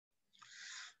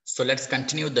So let's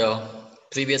continue the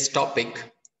previous topic.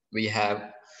 We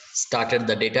have started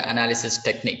the data analysis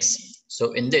techniques.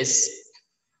 So in this,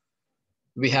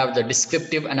 we have the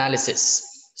descriptive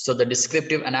analysis. So the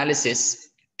descriptive analysis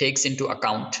takes into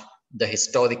account the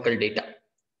historical data,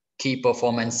 key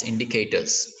performance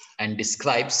indicators, and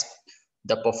describes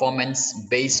the performance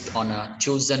based on a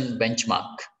chosen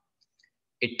benchmark.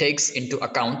 It takes into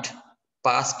account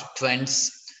past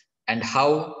trends and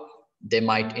how they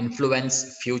might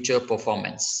influence future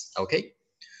performance. Okay.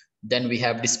 Then we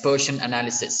have dispersion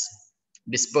analysis.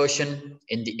 Dispersion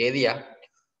in the area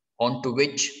onto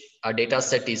which a data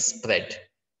set is spread.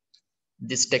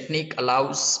 This technique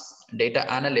allows data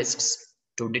analysts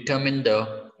to determine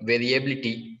the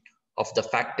variability of the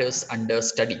factors under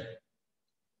study.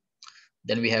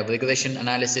 Then we have regression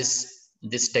analysis.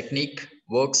 This technique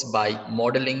works by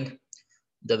modeling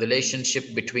the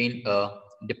relationship between a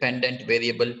dependent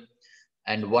variable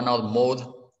and one or more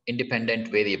independent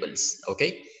variables.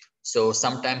 Okay, so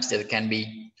sometimes there can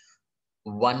be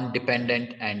one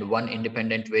dependent and one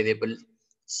independent variable.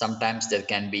 Sometimes there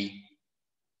can be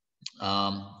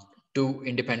two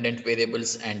independent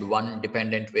variables and one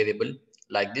dependent variable.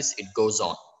 Like this, it goes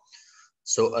on.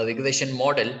 So a regression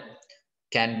model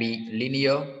can be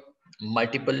linear,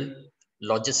 multiple,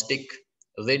 logistic,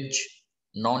 ridge,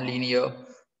 non-linear,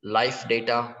 life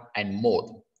data, and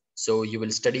more. So you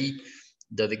will study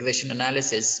the regression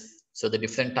analysis. So the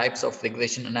different types of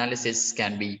regression analysis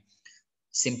can be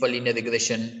simple linear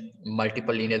regression,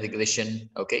 multiple linear regression,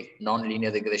 okay,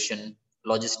 non-linear regression,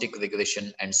 logistic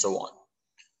regression, and so on.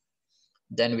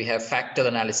 Then we have factor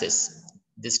analysis.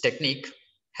 This technique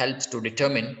helps to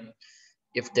determine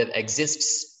if there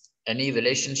exists any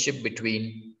relationship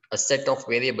between a set of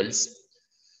variables.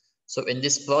 So in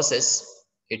this process,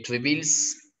 it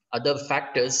reveals other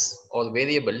factors or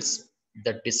variables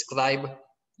that describe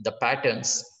the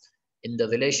patterns in the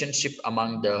relationship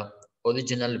among the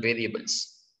original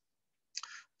variables.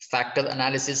 Factor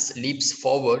analysis leaps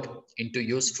forward into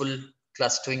useful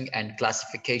clustering and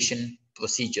classification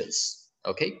procedures.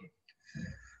 Okay,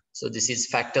 so this is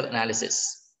factor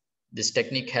analysis. This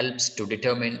technique helps to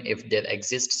determine if there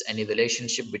exists any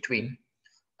relationship between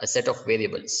a set of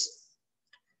variables.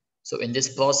 So in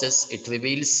this process, it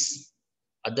reveals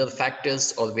other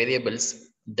factors or variables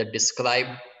that describe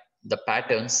the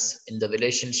patterns in the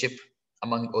relationship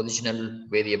among original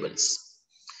variables.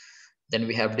 Then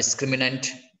we have discriminant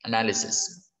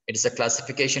analysis. It is a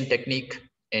classification technique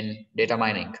in data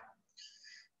mining.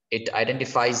 It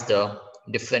identifies the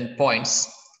different points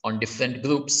on different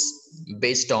groups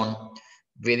based on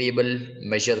variable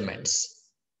measurements.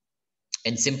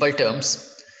 In simple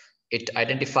terms, it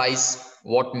identifies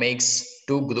what makes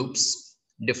two groups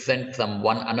different from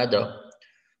one another.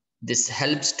 This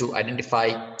helps to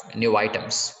identify new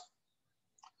items.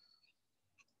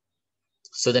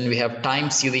 So then we have time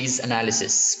series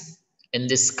analysis. In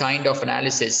this kind of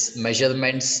analysis,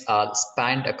 measurements are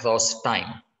spanned across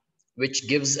time, which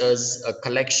gives us a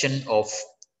collection of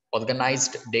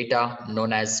organized data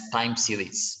known as time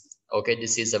series. Okay,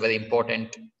 this is a very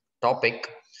important topic.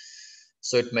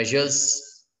 So it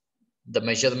measures the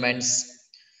measurements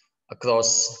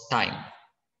across time.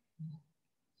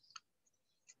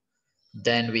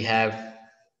 Then we have,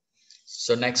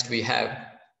 so next we have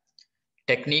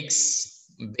techniques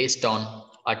based on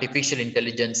artificial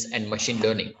intelligence and machine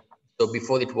learning. So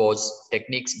before it was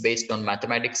techniques based on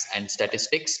mathematics and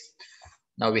statistics.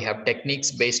 Now we have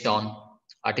techniques based on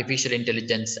artificial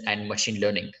intelligence and machine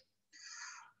learning.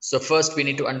 So first we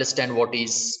need to understand what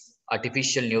is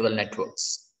artificial neural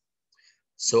networks.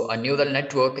 So a neural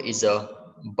network is a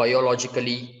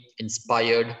biologically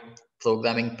inspired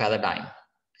programming paradigm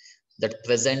that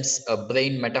presents a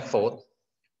brain metaphor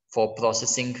for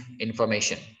processing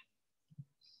information.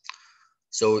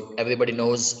 So everybody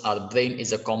knows our brain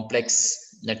is a complex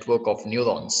network of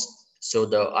neurons. So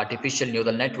the artificial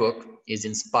neural network is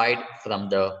inspired from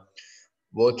the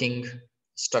working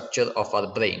structure of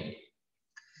our brain.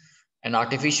 An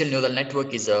artificial neural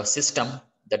network is a system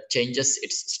that changes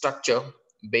its structure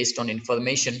based on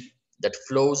information that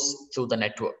flows through the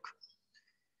network.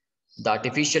 The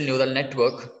artificial neural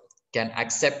network can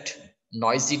accept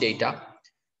noisy data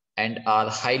and are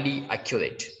highly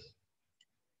accurate.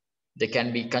 They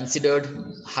can be considered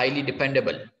highly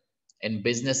dependable in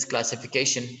business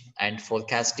classification and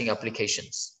forecasting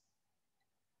applications.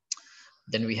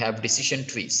 Then we have decision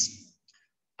trees.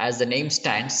 As the name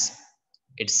stands,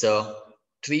 it's a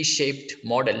tree-shaped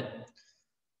model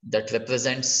that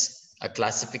represents a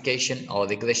classification or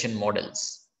regression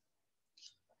models.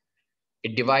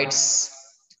 It divides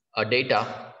a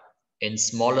data in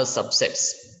smaller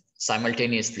subsets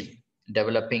simultaneously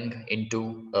developing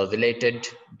into a related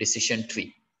decision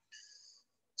tree.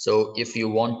 So if you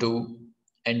want to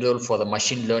enroll for the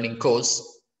machine learning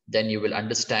course, then you will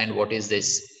understand what is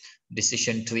this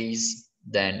decision trees,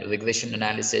 then regression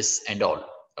analysis and all.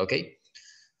 Okay.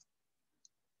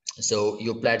 So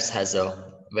Uplatz has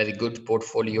a very good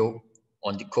portfolio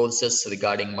on the courses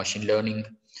regarding machine learning,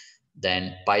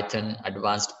 then Python,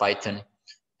 advanced Python,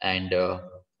 and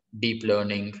deep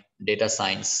learning, data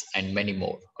science, and many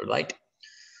more. All right.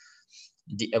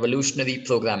 The evolutionary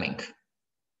programming.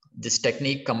 This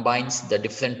technique combines the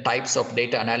different types of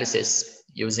data analysis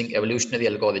using evolutionary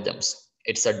algorithms.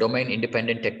 It's a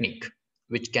domain-independent technique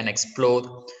which can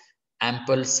explore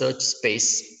ample search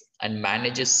space and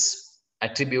manages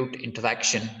attribute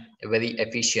interaction very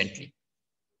efficiently.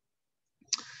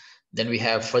 Then we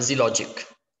have fuzzy logic.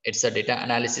 It's a data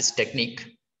analysis technique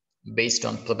based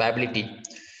on probability,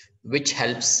 which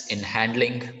helps in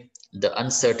handling the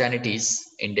uncertainties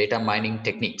in data mining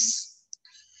techniques.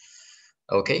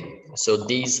 Okay, so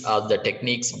these are the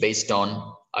techniques based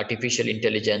on artificial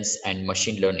intelligence and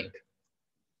machine learning.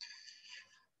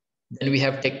 Then we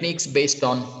have techniques based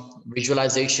on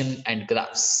visualization and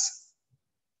graphs.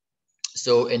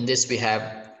 So in this we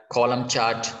have column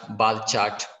chart, bar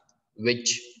chart,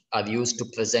 which are used to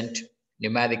present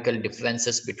numerical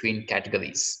differences between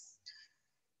categories.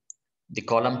 The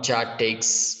column chart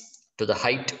takes to the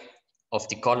height of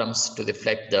the columns to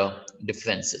reflect the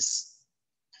differences.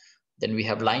 Then we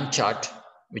have line chart,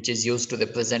 which is used to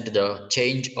represent the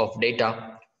change of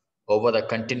data over a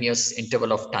continuous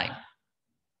interval of time.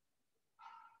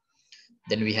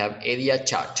 Then we have area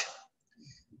chart.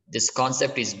 This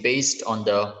concept is based on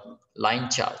the line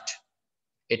chart.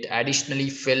 It additionally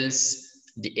fills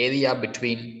the area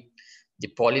between the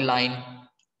polyline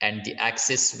and the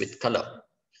axis with color,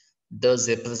 thus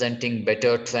representing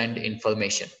better trend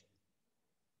information.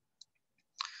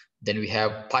 Then we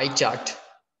have pie chart.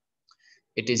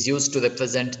 It is used to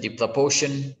represent the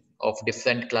proportion of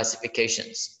different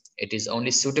classifications. It is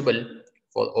only suitable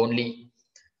for only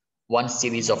one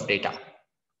series of data.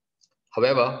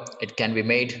 However, it can be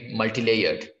made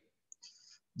multi-layered.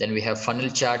 Then we have funnel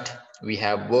chart, we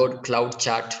have word cloud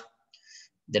chart,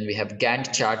 then we have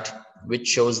Gantt chart, which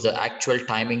shows the actual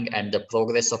timing and the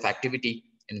progress of activity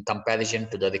in comparison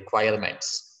to the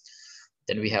requirements.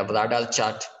 Then we have radar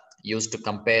chart, used to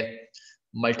compare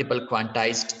multiple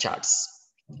quantized charts.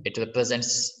 It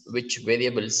represents which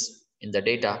variables in the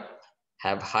data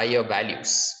have higher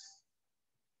values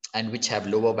and which have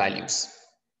lower values.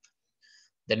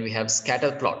 Then we have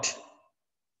scatter plot.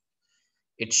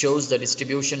 It shows the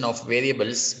distribution of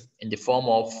variables in the form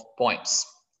of points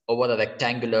over a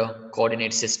rectangular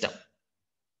coordinate system.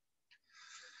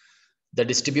 The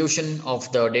distribution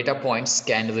of the data points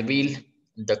can reveal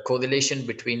the correlation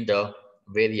between the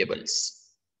variables.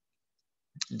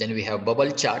 Then we have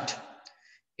bubble chart.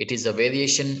 It is a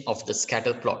variation of the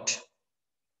scatter plot.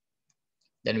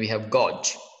 Then we have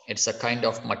gauge. It's a kind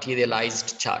of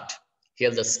materialized chart. Here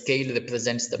the scale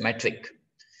represents the metric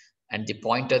and the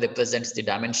pointer represents the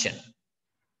dimension.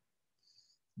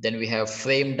 Then we have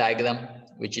frame diagram,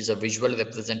 which is a visual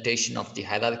representation of the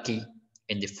hierarchy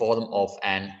in the form of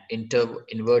an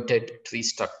inverted tree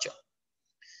structure.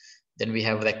 Then we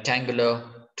have rectangular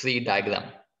tree diagram.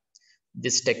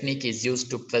 This technique is used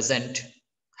to present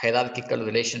hierarchical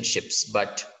relationships,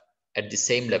 but at the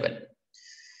same level.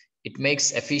 It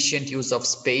makes efficient use of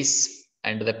space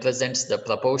and represents the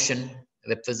proportion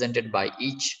represented by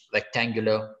each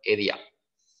rectangular area.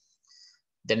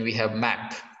 Then we have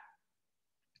map.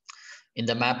 In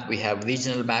the map, we have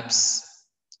regional maps,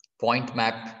 point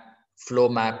map, flow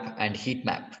map, and heat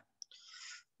map.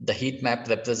 The heat map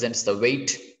represents the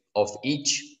weight of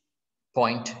each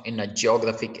point in a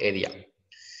geographic area.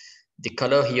 The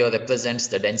color here represents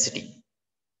the density.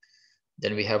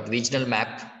 Then we have regional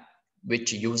map,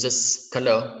 which uses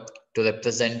color to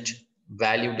represent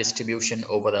value distribution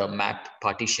over a map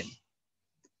partition.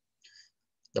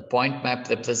 The point map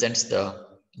represents the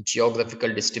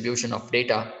geographical distribution of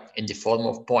data in the form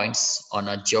of points on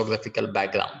a geographical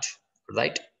background,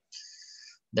 right?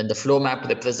 Then the flow map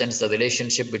represents the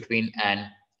relationship between an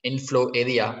inflow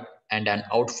area and an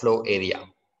outflow area.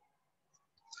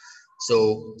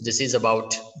 So this is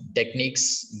about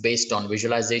techniques based on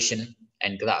visualization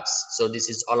and graphs. So this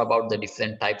is all about the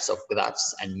different types of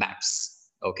graphs and maps.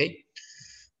 Okay.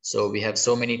 So we have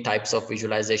so many types of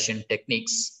visualization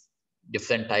techniques,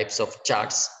 different types of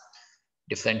charts,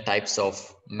 different types of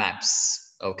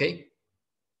maps. Okay.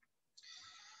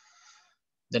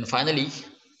 Then finally,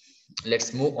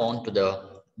 let's move on to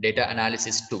the data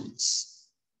analysis tools.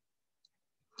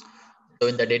 So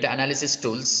in the data analysis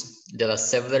tools, there are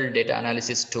several data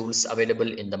analysis tools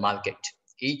available in the market,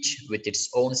 each with its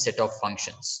own set of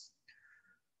functions.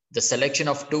 The selection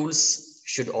of tools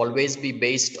should always be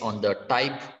based on the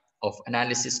type of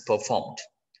analysis performed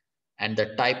and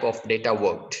the type of data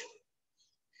worked.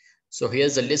 So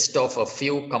here's a list of a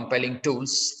few compelling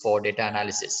tools for data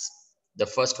analysis. The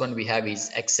first one we have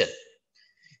is Excel.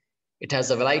 It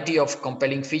has a variety of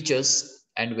compelling features,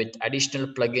 and with additional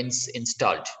plugins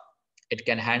installed, it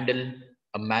can handle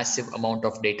a massive amount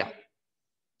of data.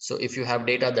 So if you have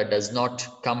data that does not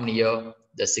come near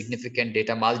the significant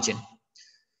data margin,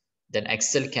 then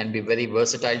Excel can be a very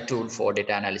versatile tool for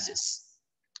data analysis.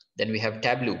 Then we have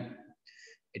Tableau.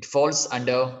 It falls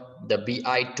under the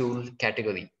BI tool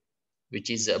category, which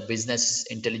is a business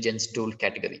intelligence tool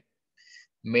category,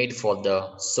 made for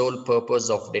the sole purpose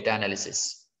of data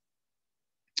analysis.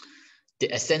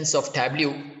 The essence of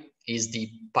Tableau is the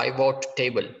pivot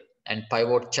table and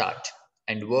pivot chart,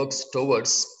 and works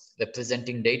towards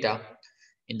representing data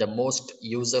in the most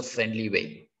user-friendly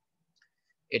way.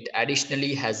 It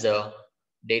additionally has a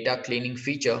data cleaning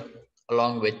feature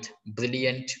along with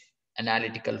brilliant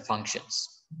analytical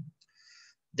functions.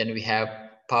 Then we have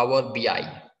Power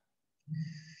BI.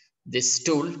 This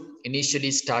tool initially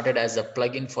started as a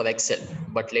plugin for Excel,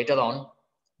 but later on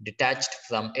detached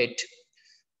from it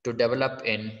to develop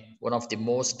in one of the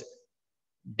most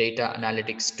data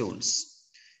analytics tools.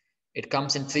 It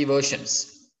comes in 3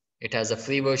 versions. It has a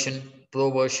free version,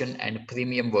 pro version, and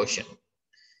premium version.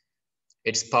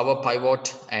 Its Power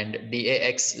Pivot and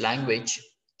DAX language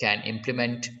can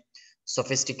implement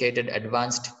sophisticated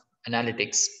advanced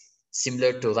analytics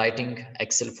similar to writing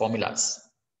Excel formulas.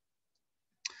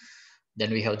 Then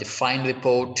we have the Find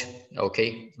Report,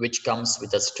 okay, which comes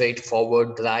with a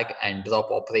straightforward drag and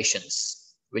drop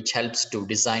operations, which helps to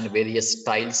design various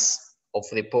styles of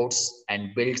reports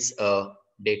and builds a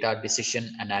data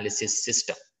decision analysis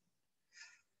system.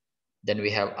 Then we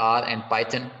have R and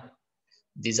Python.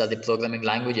 These are the programming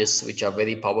languages which are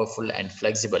very powerful and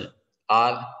flexible.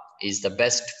 R is the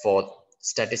best for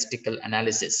statistical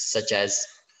analysis, such as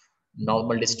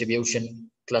normal distribution,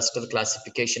 cluster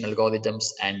classification algorithms,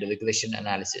 and regression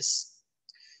analysis.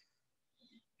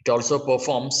 It also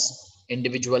performs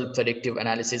individual predictive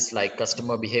analysis like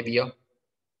customer behavior,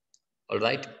 all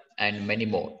right, and many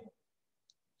more.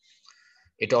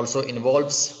 It also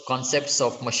involves concepts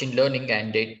of machine learning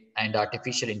and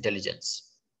artificial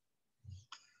intelligence.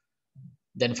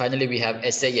 Then finally, we have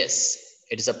SAS.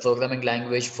 It is a programming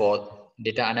language for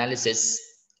data analysis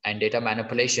and data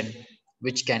manipulation,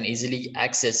 which can easily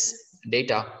access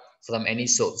data from any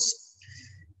source.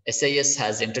 SAS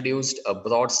has introduced a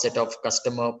broad set of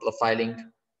customer profiling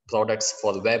products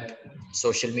for web,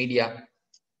 social media,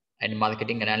 and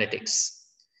marketing analytics.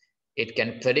 It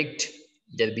can predict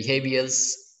their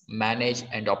behaviors, manage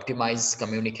and optimize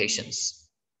communications.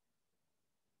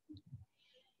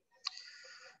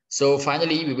 So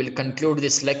finally, we will conclude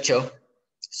this lecture.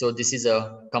 So this is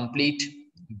a complete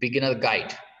beginner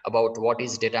guide about what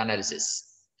is data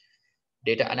analysis.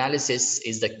 Data analysis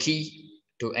is the key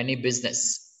to any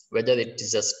business, whether it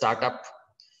is a startup,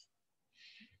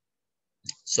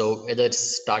 so whether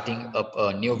it's starting up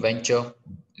a new venture,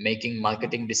 making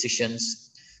marketing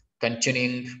decisions,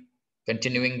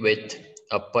 continuing with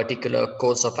a particular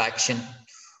course of action,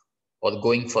 or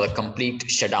going for a complete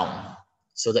shutdown.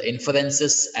 So the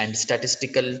inferences and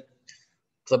statistical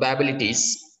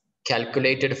probabilities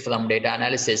calculated from data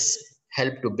analysis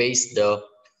help to base the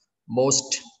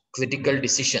most critical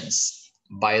decisions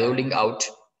by ruling out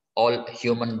all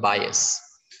human bias.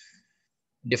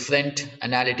 Different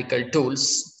analytical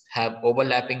tools have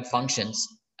overlapping functions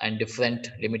and different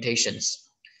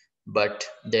limitations, but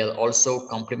they are also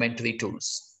complementary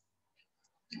tools.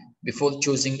 Before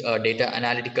choosing a data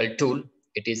analytical tool,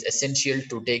 it is essential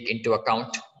to take into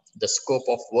account the scope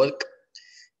of work,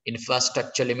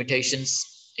 infrastructure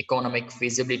limitations, economic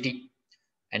feasibility,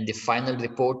 and the final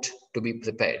report to be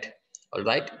prepared. All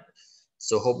right.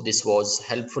 So hope this was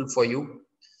helpful for you.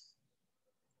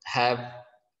 Have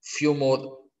few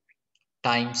more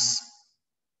times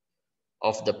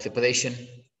of the preparation.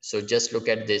 So just look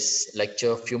at this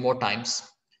lecture a few more times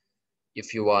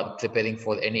if you are preparing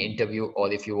for any interview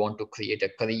or if you want to create a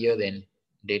career in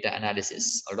data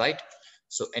analysis. All right.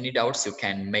 So any doubts, you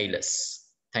can mail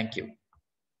us. Thank you.